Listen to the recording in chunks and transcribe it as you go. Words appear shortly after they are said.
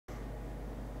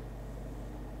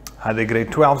Hi there, grade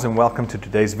 12s, and welcome to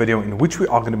today's video in which we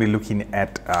are going to be looking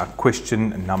at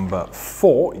question number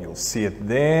 4. You'll see it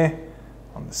there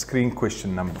on the screen,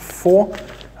 question number 4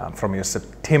 from your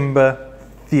September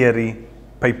theory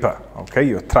paper, okay,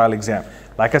 your trial exam.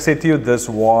 Like I said to you, this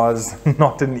was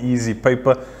not an easy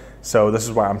paper, so this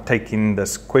is why I'm taking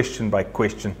this question by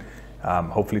question,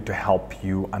 hopefully to help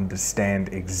you understand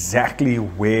exactly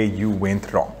where you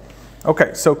went wrong.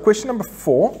 Okay, so question number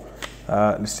 4.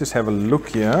 Let's just have a look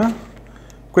here.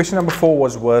 Question number 4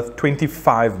 was worth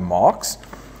 25 marks.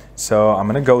 So I'm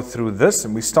going to go through this,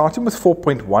 and we're starting with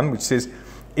 4.1, which says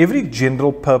every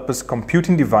general purpose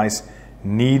computing device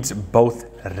needs both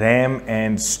RAM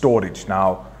and storage.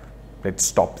 Now, let's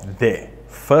stop there.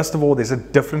 First of all, there's a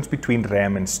difference between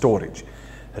RAM and storage.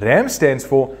 RAM stands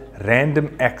for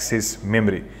random access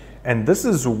memory, and this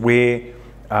is where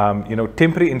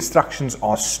temporary instructions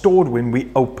are stored when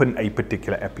we open a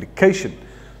particular application.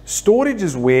 Storage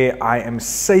is where I am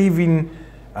saving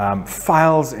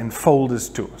files and folders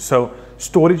to. So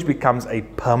storage becomes a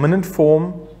permanent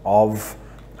form of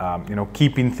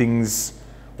keeping things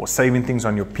or saving things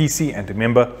on your PC. And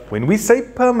remember, when we say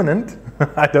permanent,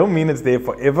 I don't mean it's there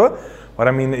forever. What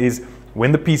I mean is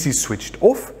when the PC is switched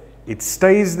off, it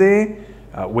stays there.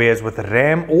 Whereas with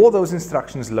RAM, all those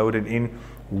instructions loaded in,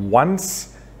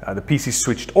 once the PC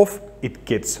switched off, it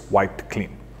gets wiped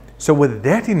clean. So with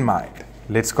that in mind,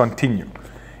 let's continue.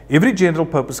 Every general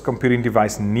purpose computing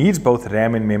device needs both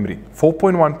RAM and memory.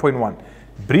 4.1.1,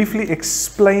 briefly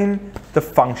explain the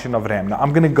function of RAM. Now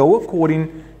I'm going to go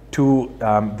according to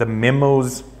the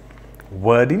memo's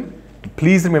wording.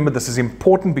 Please remember, this is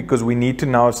important because we need to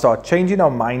now start changing our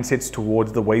mindsets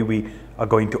towards the way we are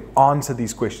going to answer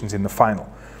these questions in the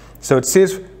final. So it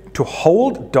says to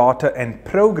hold data and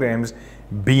programs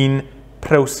being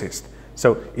processed.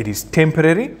 So it is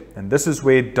temporary, and this is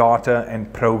where data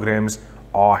and programs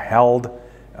are held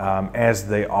as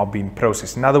they are being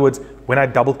processed. In other words, when I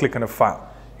double click on a file,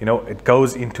 it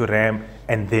goes into RAM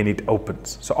and then it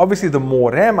opens. So obviously the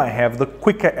more RAM I have, the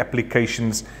quicker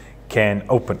applications can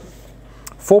open.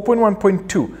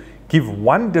 4.1.2, give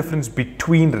one difference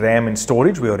between RAM and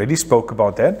storage. We already spoke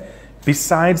about that,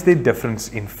 besides their difference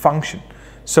in function.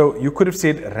 So you could have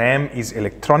said RAM is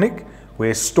electronic,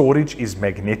 where storage is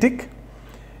magnetic.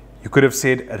 You could have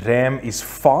said RAM is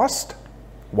fast,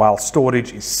 while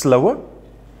storage is slower.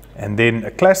 And then a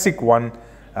classic one,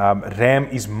 RAM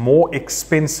is more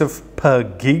expensive per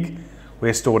gig,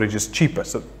 where storage is cheaper.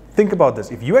 So think about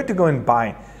this. If you had to go and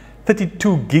buy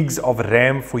 32 gigs of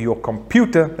RAM for your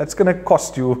computer, that's going to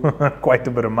cost you quite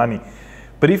a bit of money.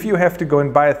 But if you have to go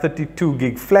and buy a 32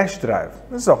 gig flash drive,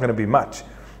 that's not going to be much.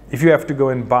 If you have to go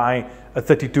and buy a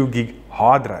 32 gig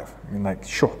hard drive, I mean, like,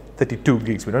 sure, 32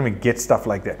 gigs, we don't even get stuff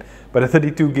like that. But a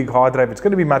 32 gig hard drive, it's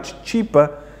going to be much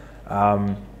cheaper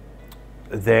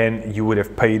than you would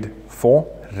have paid for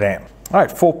RAM. All right,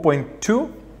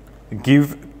 4.2,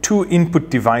 give two input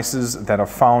devices that are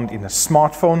found in a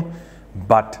smartphone,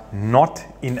 but not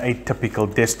in a typical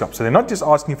desktop. So they're not just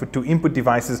asking for two input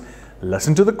devices.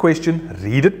 Listen to the question,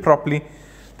 read it properly.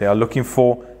 They are looking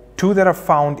for two that are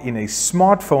found in a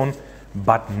smartphone,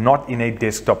 but not in a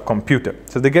desktop computer.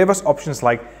 So they gave us options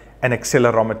like an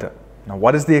accelerometer. Now,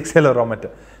 what is the accelerometer?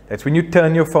 That's when you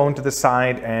turn your phone to the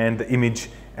side and the image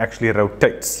actually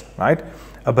rotates, right?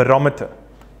 A barometer,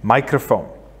 microphone,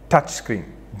 touchscreen,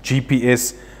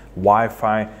 GPS,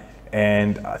 Wi-Fi,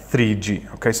 and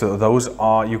 3G. Okay, so those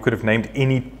are, you could have named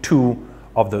any two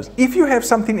of those. If you have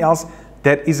something else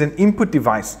that is an input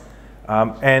device,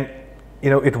 and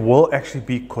it will actually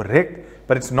be correct,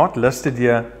 but it's not listed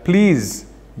here, please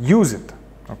use it.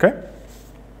 Okay.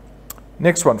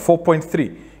 Next one,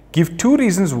 4.3. Give two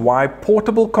reasons why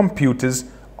portable computers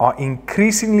are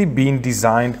increasingly being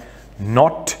designed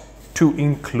not to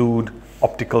include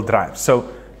optical drives.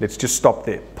 So let's just stop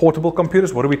there. Portable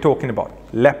computers, what are we talking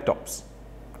about? Laptops.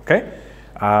 Okay.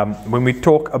 When we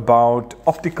talk about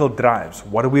optical drives,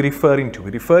 what are we referring to?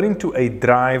 We're referring to a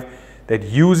drive that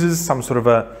uses some sort of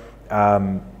a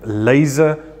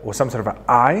laser or some sort of an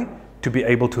eye to be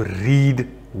able to read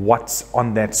what's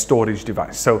on that storage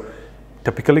device. So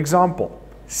typical example,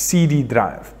 CD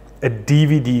drive, a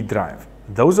DVD drive.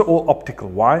 Those are all optical.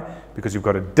 Why? Because you've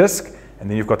got a disk and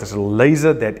then you've got this little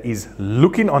laser that is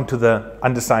looking onto the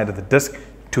underside of the disk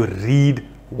to read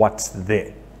what's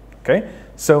there. Okay,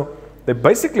 so they're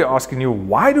basically asking you,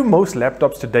 why do most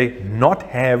laptops today not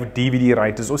have DVD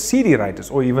writers or CD writers,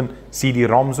 or even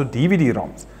CD-ROMs or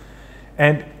DVD-ROMs?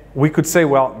 And we could say,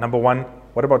 well, number one,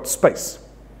 what about space,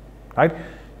 right?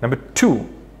 Number two,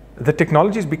 the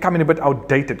technology is becoming a bit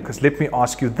outdated, because let me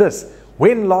ask you this.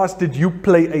 When last did you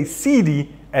play a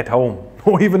CD at home,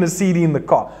 or even a CD in the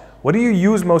car? What do you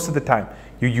use most of the time?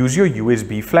 You use your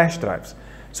USB flash drives.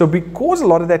 So because a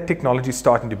lot of that technology is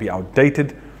starting to be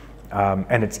outdated,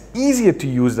 and it's easier to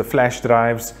use the flash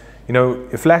drives, you know,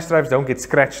 your flash drives don't get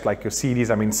scratched like your CDs.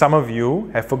 I mean, some of you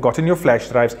have forgotten your flash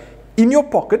drives in your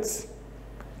pockets,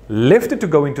 left it to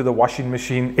go into the washing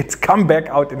machine, it's come back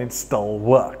out and it still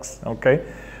works, okay,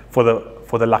 for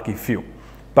the lucky few.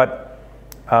 But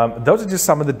those are just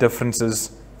some of the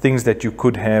differences, things that you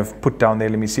could have put down there.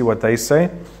 Let me see what they say.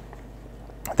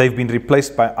 They've been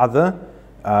replaced by other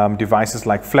devices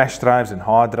like flash drives and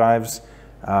hard drives.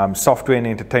 Software and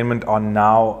entertainment are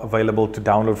now available to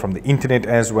download from the internet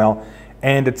as well,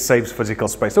 and it saves physical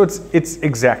space. So it's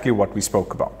exactly what we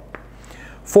spoke about.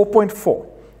 4.4,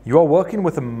 you are working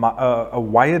with a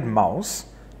wired mouse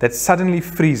that suddenly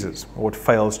freezes or it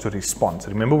fails to respond. So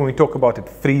remember, when we talk about it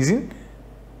freezing,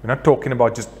 we're not talking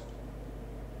about just...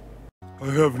 I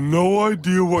have no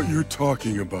idea what you're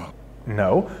talking about.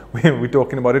 No, we're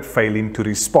talking about it failing to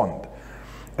respond.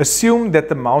 Assume that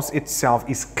the mouse itself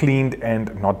is cleaned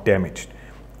and not damaged.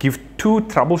 Give 2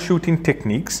 troubleshooting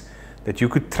techniques that you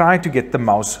could try to get the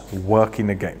mouse working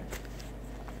again.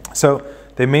 So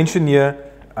they mention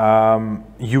here,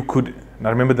 you could, now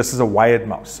remember this is a wired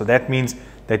mouse, so that means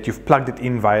that you've plugged it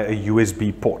in via a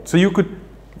USB port. So you could,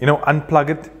 you know, unplug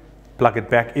it, plug it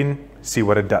back in, see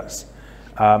what it does.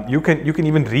 You can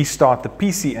even restart the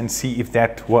PC and see if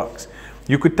that works.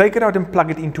 You could take it out and plug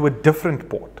it into a different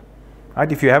port. Right?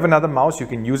 If you have another mouse, you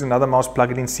can use another mouse,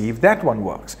 plug it in, see if that one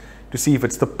works, to see if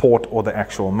it's the port or the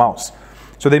actual mouse.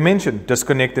 So they mentioned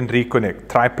disconnect and reconnect.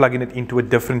 Try plugging it into a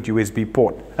different USB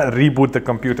port. Reboot the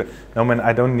computer. No man,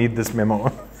 I don't need this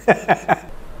memo.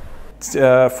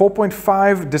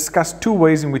 4.5, discuss 2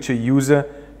 ways in which a user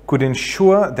could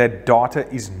ensure that data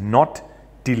is not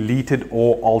deleted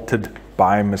or altered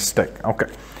by mistake. Okay,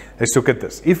 let's look at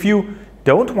this. If you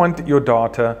don't want your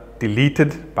data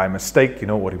deleted by mistake, you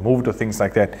know, or removed or things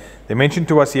like that, they mentioned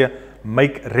to us here,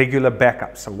 make regular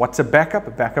backups. So what's a backup?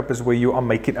 A backup is where you are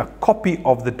making a copy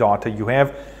of the data you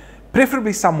have,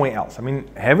 preferably somewhere else. I mean,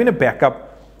 having a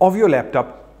backup of your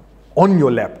laptop on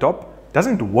your laptop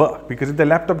doesn't work, because if the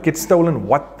laptop gets stolen,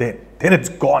 what then? Then it's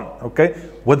gone, okay,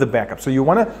 with the backup. So you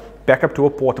want to back up to a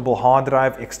portable hard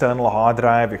drive, external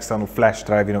flash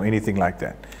drive, you know, anything like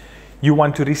that. You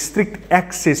want to restrict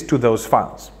access to those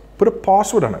files. Put a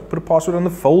password on it. Put a password on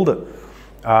the folder.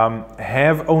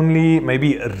 Have only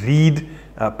maybe read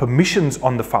permissions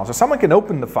on the file. So someone can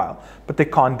open the file, but they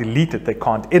can't delete it. They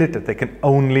can't edit it. They can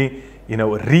only, you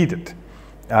know, read it.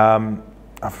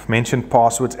 I've mentioned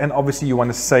passwords, and obviously you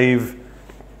want to save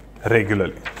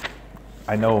regularly.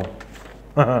 I know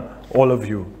all of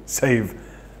you save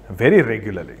very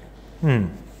regularly.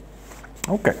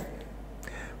 Okay.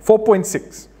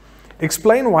 4.6.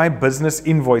 Explain why business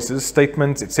invoices,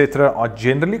 statements, etc. are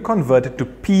generally converted to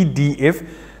PDF,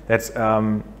 that's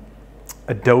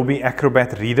Adobe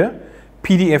Acrobat Reader,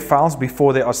 PDF files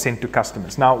before they are sent to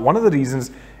customers. Now, one of the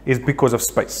reasons is because of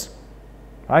space,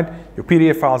 right? Your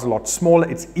PDF file is a lot smaller,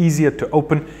 it's easier to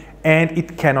open, and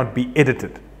it cannot be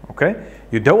edited, okay?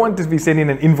 You don't want to be sending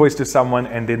an invoice to someone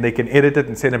and then they can edit it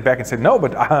and send it back and say, no,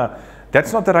 but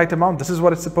that's not the right amount, this is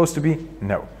what it's supposed to be.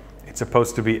 No. It's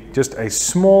supposed to be just a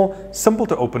small, simple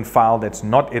to open file that's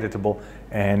not editable,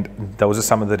 and those are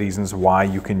some of the reasons why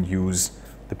you can use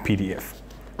the PDF.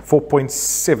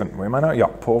 4.7, where am I now? Yeah,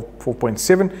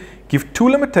 4.7, give 2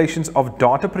 limitations of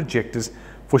data projectors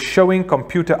for showing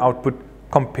computer output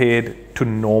compared to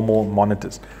normal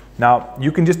monitors. Now,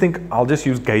 you can just think, I'll just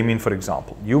use gaming for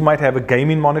example. You might have a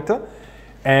gaming monitor,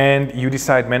 and you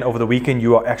decide, man, over the weekend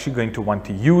you are actually going to want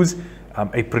to use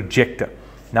a projector.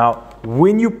 Now,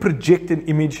 when you project an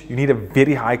image, you need a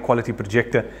very high quality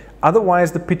projector.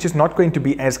 Otherwise, the picture is not going to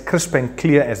be as crisp and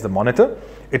clear as the monitor.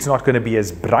 It's not going to be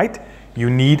as bright. You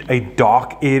need a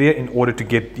dark area in order to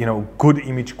get, you know, good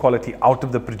image quality out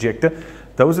of the projector.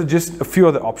 Those are just a few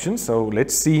of the options. So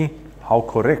let's see how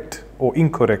correct or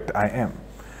incorrect I am.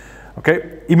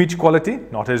 Okay, image quality,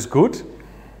 not as good.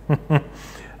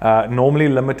 Normally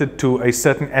limited to a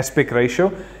certain aspect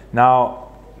ratio. Now,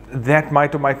 that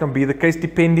might or might not be the case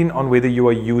depending on whether you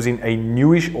are using a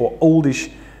newish or oldish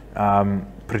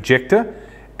projector,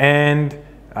 and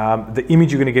the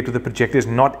image you're going to get with the projector is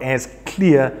not as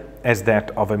clear as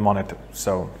that of a monitor.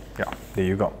 So yeah, there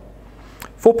you go.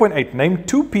 4.8, name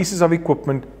 2 pieces of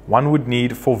equipment one would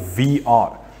need for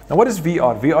VR. Now what is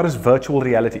VR? VR is virtual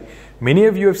reality. Many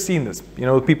of you have seen this. You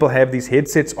know, people have these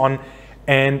headsets on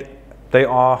and they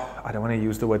are, I don't want to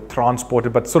use the word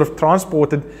transported, but sort of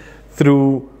transported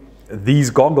through these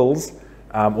goggles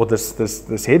or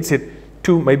this headset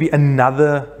to maybe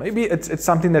another, maybe it's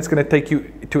something that's going to take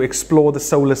you to explore the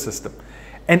solar system.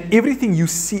 and everything you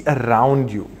see around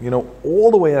you,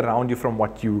 all the way around you from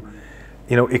what you,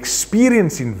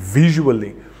 experiencing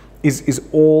visually is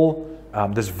all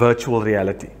this virtual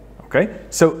reality. Okay,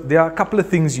 so there are a couple of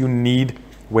things you need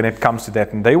when it comes to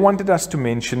that, and they wanted us to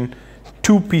mention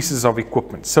 2 pieces of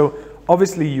equipment. So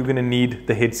obviously you're going to need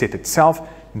the headset itself.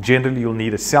 Generally you'll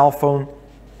need a cell phone.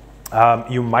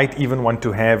 You might even want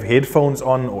to have headphones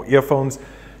on or earphones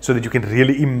so that you can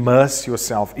really immerse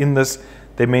yourself in this.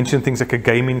 They mentioned things like a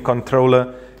gaming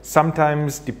controller.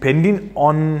 Sometimes, depending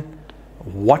on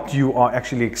what you are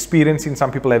actually experiencing,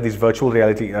 some people have these virtual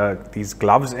reality, these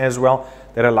gloves as well,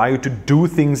 that allow you to do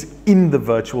things in the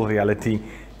virtual reality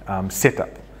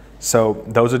setup. So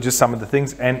those are just some of the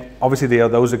things. And obviously there are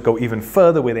those that go even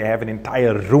further, where they have an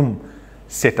entire room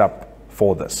set up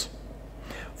for this.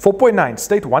 4.9,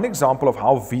 state one example of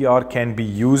how VR can be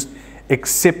used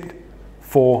except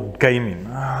for gaming.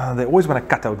 They always want to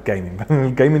cut out gaming.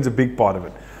 Gaming is a big part of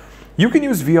it. You can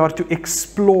use VR to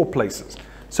explore places.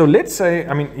 So let's say,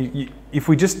 if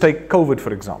we just take COVID,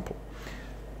 for example.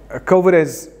 COVID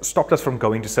has stopped us from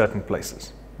going to certain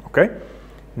places. Okay?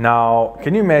 Now,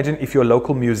 can you imagine if your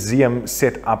local museum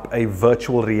set up a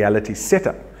virtual reality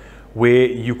setup where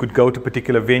you could go to a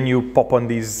particular venue, pop on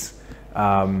these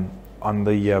on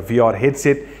the VR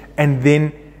headset, and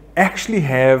then actually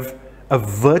have a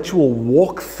virtual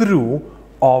walkthrough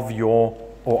of your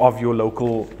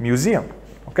local museum.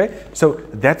 Okay, so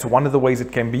that's one of the ways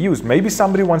it can be used. Maybe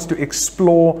somebody wants to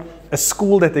explore a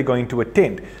school that they're going to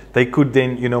attend. They could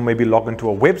then, maybe log into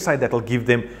a website that'll give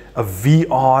them a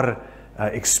VR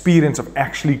experience of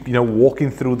actually,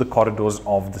 walking through the corridors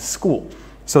of the school.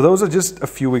 So those are just a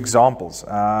few examples.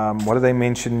 What do they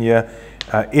mention here?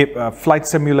 Flight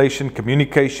simulation,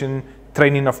 communication,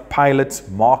 training of pilots,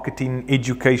 marketing,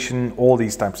 education, all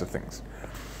these types of things.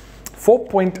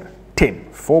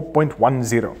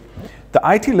 4.10. The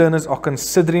IT learners are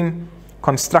considering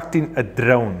constructing a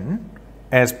drone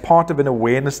as part of an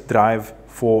awareness drive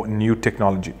for new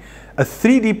technology. A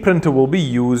 3D printer will be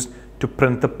used to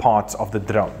print the parts of the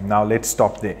drone. Now let's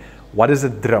stop there. What is a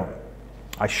drone?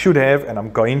 I should have, and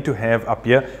I'm going to have up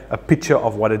here, a picture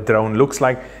of what a drone looks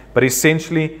like. But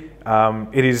essentially,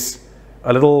 it is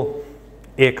a little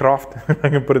aircraft, I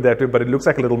can put it that way, but it looks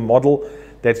like a little model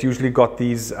that's usually got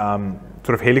these sort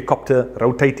of helicopter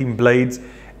rotating blades,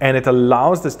 and it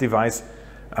allows this device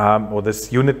or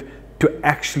this unit to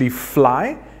actually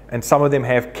fly. And some of them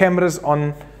have cameras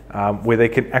on where they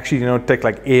can actually, take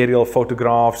like aerial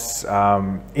photographs,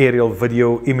 aerial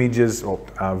video images, or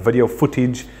video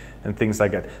footage and things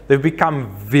like that. They've become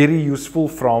very useful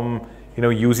from,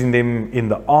 using them in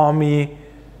the army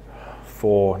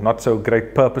for not so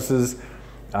great purposes,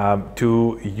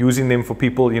 to using them for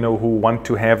people, who want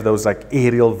to have those like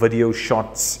aerial video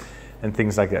shots and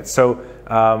things like that. So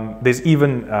there's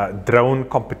even drone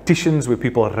competitions where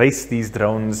people race these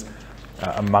drones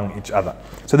among each other.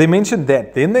 So they mentioned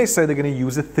that. Then they say they're going to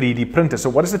use a 3D printer. So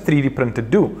what does a 3D printer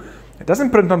do? It doesn't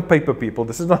print on paper, people.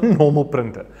 This is not a normal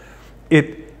printer.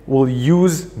 It will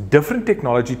use different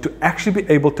technology to actually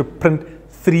be able to print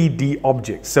 3D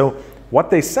objects. So what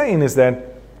they're saying is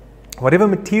that whatever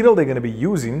material they're going to be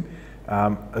using,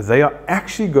 they are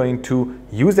actually going to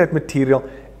use that material,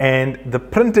 and the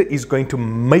printer is going to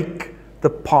make the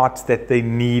parts that they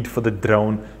need for the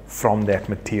drone from that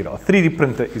material. A 3D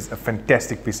printer is a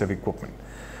fantastic piece of equipment.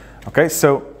 Okay,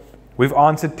 so we've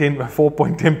answered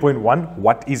 4.10.1.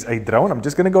 What is a drone? I'm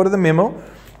just going to go to the memo.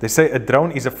 They say a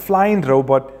drone is a flying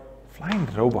robot. Flying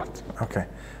robot. Okay.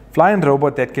 Flying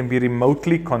robot that can be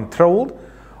remotely controlled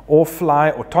or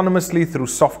fly autonomously through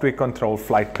software-controlled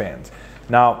flight plans.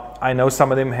 Now, I know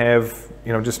some of them have,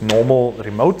 just normal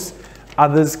remotes.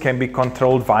 Others can be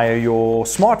controlled via your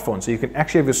smartphone. So you can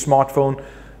actually have your smartphone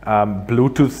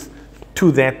Bluetooth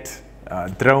to that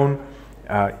drone.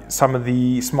 Some of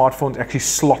the smartphones actually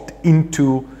slot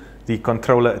into the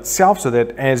controller itself, so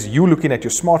that as you're looking at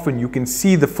your smartphone, you can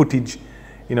see the footage,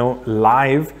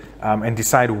 live, and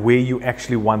decide where you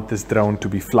actually want this drone to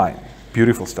be flying.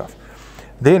 Beautiful stuff.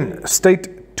 Then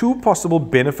state 2 possible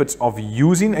benefits of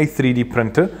using a 3D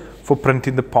printer for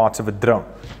printing the parts of a drone.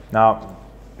 Now,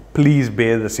 please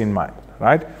bear this in mind,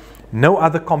 right? No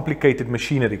other complicated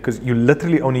machinery, because you're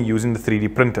literally only using the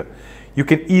 3D printer. You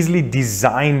can easily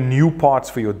design new parts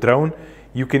for your drone.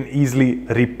 You can easily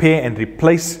repair and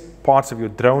replace parts of your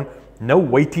drone. No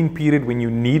waiting period when you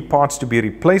need parts to be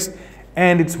replaced,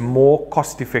 and it's more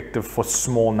cost effective for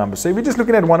small numbers. So if you're just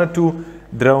looking at 1 or 2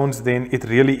 drones, then it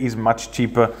really is much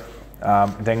cheaper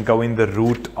than going the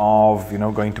route of,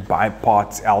 going to buy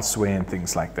parts elsewhere and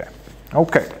things like that.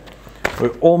 Okay,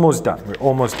 we're almost done. We're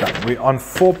on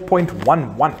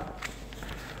 4.11.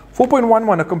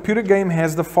 4.11, a computer game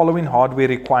has the following hardware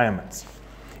requirements.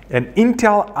 An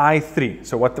Intel i3.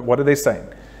 So what are they saying?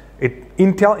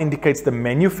 Intel indicates the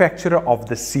manufacturer of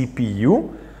the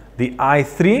CPU. The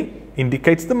i3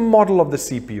 indicates the model of the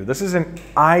CPU. This is an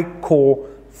i-Core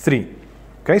 3.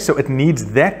 Okay, so it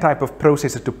needs that type of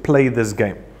processor to play this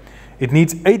game. It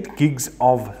needs 8 gigs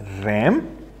of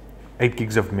RAM, 8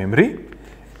 gigs of memory,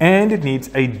 and it needs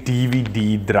a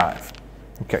DVD drive.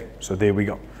 Okay, so there we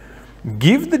go.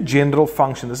 Give the general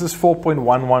function. This is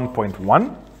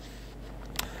 4.11.1.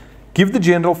 Give the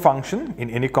general function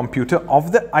in any computer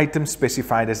of the item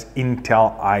specified as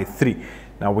Intel i3.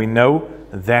 Now we know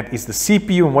that is the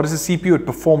CPU. And what is the CPU? It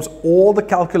performs all the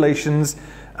calculations,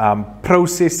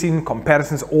 processing,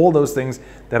 comparisons, all those things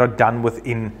that are done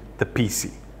within the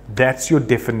PC. That's your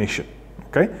definition.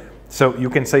 Okay? So you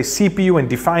can say CPU and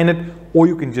define it, or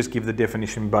you can just give the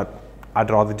definition, but I'd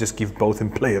rather just give both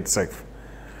and play it safe.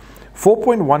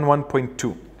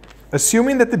 4.11.2.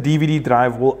 Assuming that the DVD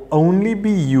drive will only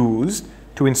be used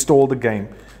to install the game,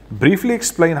 briefly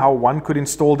explain how one could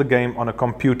install the game on a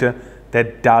computer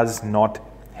that does not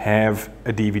have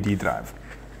a DVD drive.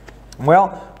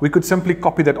 Well, we could simply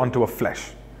copy that onto a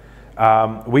flash.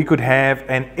 We could have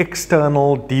an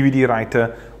external DVD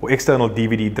writer or external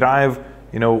DVD drive,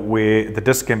 you know, where the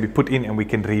disk can be put in and we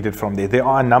can read it from there. There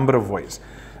are a number of ways.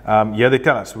 Here they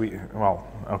tell us,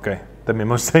 the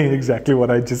memo is saying exactly what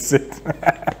I just said.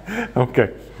 Okay.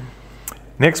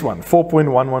 Next one,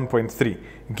 4.11.3.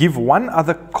 Give one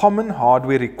other common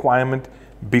hardware requirement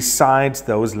besides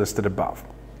those listed above.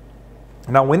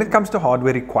 Now, when it comes to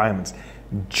hardware requirements,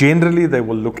 generally they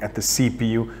will look at the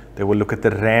CPU, they will look at the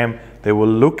RAM, they will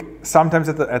look sometimes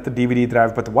at the DVD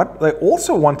drive, but what they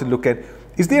also want to look at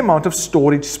is the amount of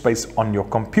storage space on your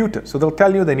computer. So they'll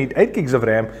tell you they need 8 gigs of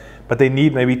RAM, but they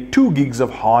need maybe 2 gigs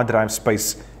of hard drive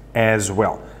space as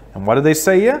well. And what do they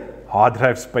say here? Hard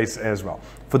drive space as well.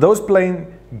 For those playing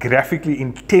graphically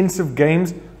intensive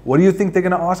games, what do you think they're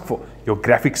going to ask for? Your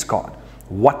graphics card.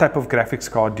 What type of graphics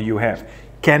card do you have?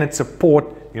 Can it support,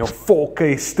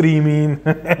 4K streaming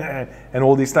and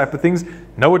all these type of things?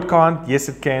 No, it can't. Yes,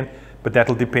 it can, but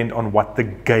that'll depend on what the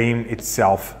game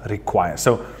itself requires.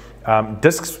 So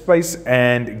disk space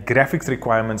and graphics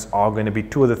requirements are going to be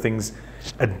two of the things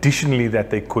additionally that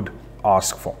they could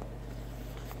ask for.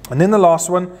 And then the last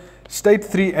one, state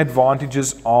 3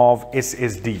 advantages of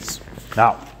SSDs.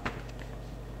 Now,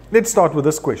 let's start with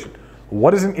this question.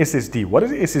 What is an SSD? What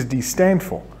does SSD stand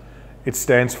for? It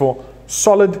stands for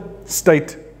solid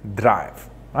state drive,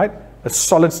 right? A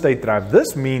solid state drive.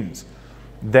 This means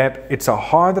that it's a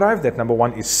hard drive that, number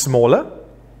one, is smaller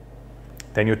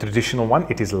than your traditional one.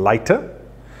 It is lighter.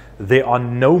 There are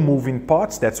no moving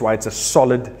parts. That's why it's a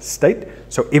solid state.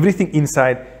 So everything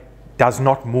inside does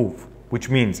not move, which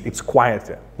means it's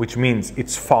quieter, which means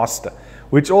it's faster,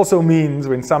 which also means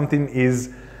when something is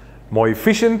more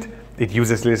efficient, it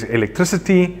uses less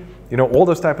electricity, all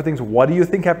those type of things. What do you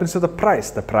think happens to the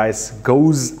price? The price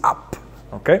goes up,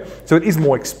 okay? So it is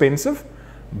more expensive,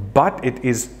 but it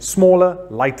is smaller,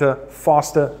 lighter,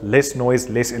 faster, less noise,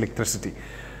 less electricity.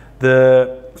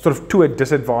 The sort of two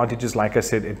disadvantages, like I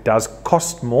said, it does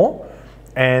cost more,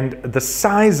 and the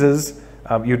sizes,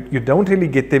 you don't really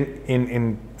get them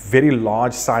in very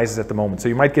large sizes at the moment. So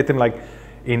you might get them like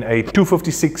in a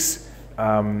 256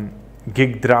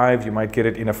 gig drive, you might get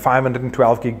it in a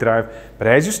 512 gig drive, but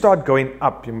as you start going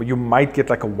up, you might get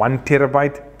like a 1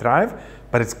 terabyte drive,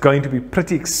 but it's going to be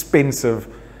pretty expensive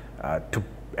to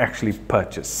actually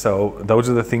purchase. So those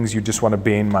are the things you just want to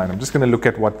bear in mind. I'm just going to look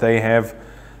at what they have.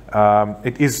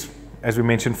 It is, as we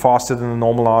mentioned, faster than the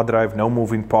normal hard drive, no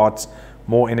moving parts,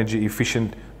 more energy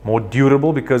efficient, more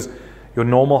durable, because your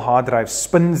normal hard drive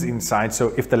spins inside,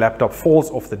 so if the laptop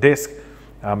falls off the desk,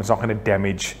 it's not going to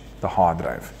damage the hard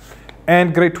drive.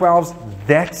 And grade 12s,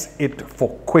 that's it for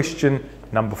question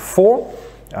number 4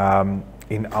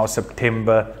 in our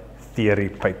September theory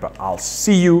paper. I'll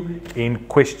see you in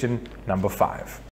question number 5.